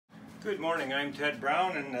Good morning, I'm Ted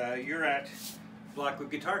Brown and you're at Blackwood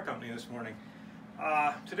Guitar Company this morning.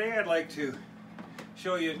 Today I'd like to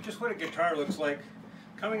show you just what a guitar looks like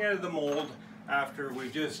coming out of the mold after we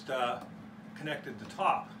just connected the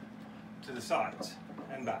top to the sides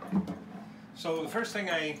and back. So the first thing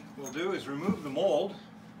I will do is remove the mold,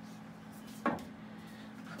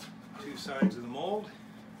 two sides of the mold,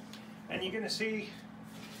 and you're going to see,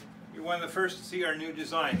 you're one of the first to see our new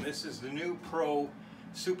design. This is the new Pro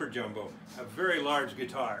Super Jumbo, a very large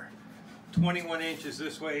guitar, 21 inches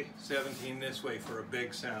this way, 17 this way for a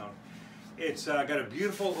big sound. It's got a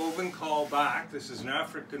beautiful open call back. This is an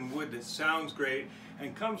African wood that sounds great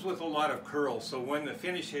and comes with a lot of curls, so when the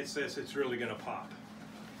finish hits this, it's really going to pop.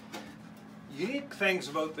 Unique things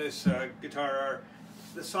about this guitar are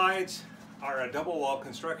the sides are a double wall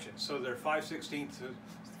construction, so they're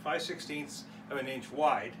 5/16 of an inch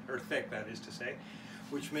wide, or thick that is to say,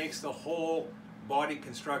 which makes the whole body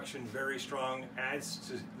construction very strong,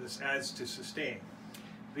 this adds to sustain.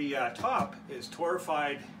 The top is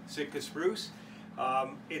torrefied Sitka spruce.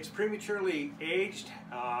 It's prematurely aged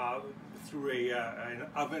through an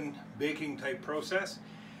oven baking type process,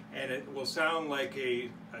 and it will sound like a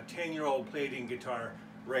 10-year-old plating guitar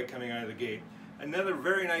right coming out of the gate. Another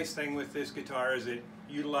very nice thing with this guitar is it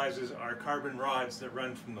utilizes our carbon rods that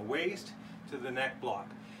run from the waist to the neck block.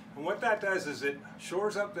 And what that does is it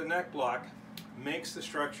shores up the neck block, makes the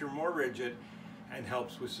structure more rigid, and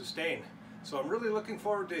helps with sustain. So I'm really looking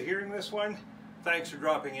forward to hearing this one. Thanks for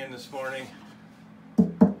dropping in this morning.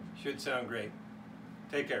 Should sound great.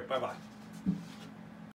 Take care. Bye-bye.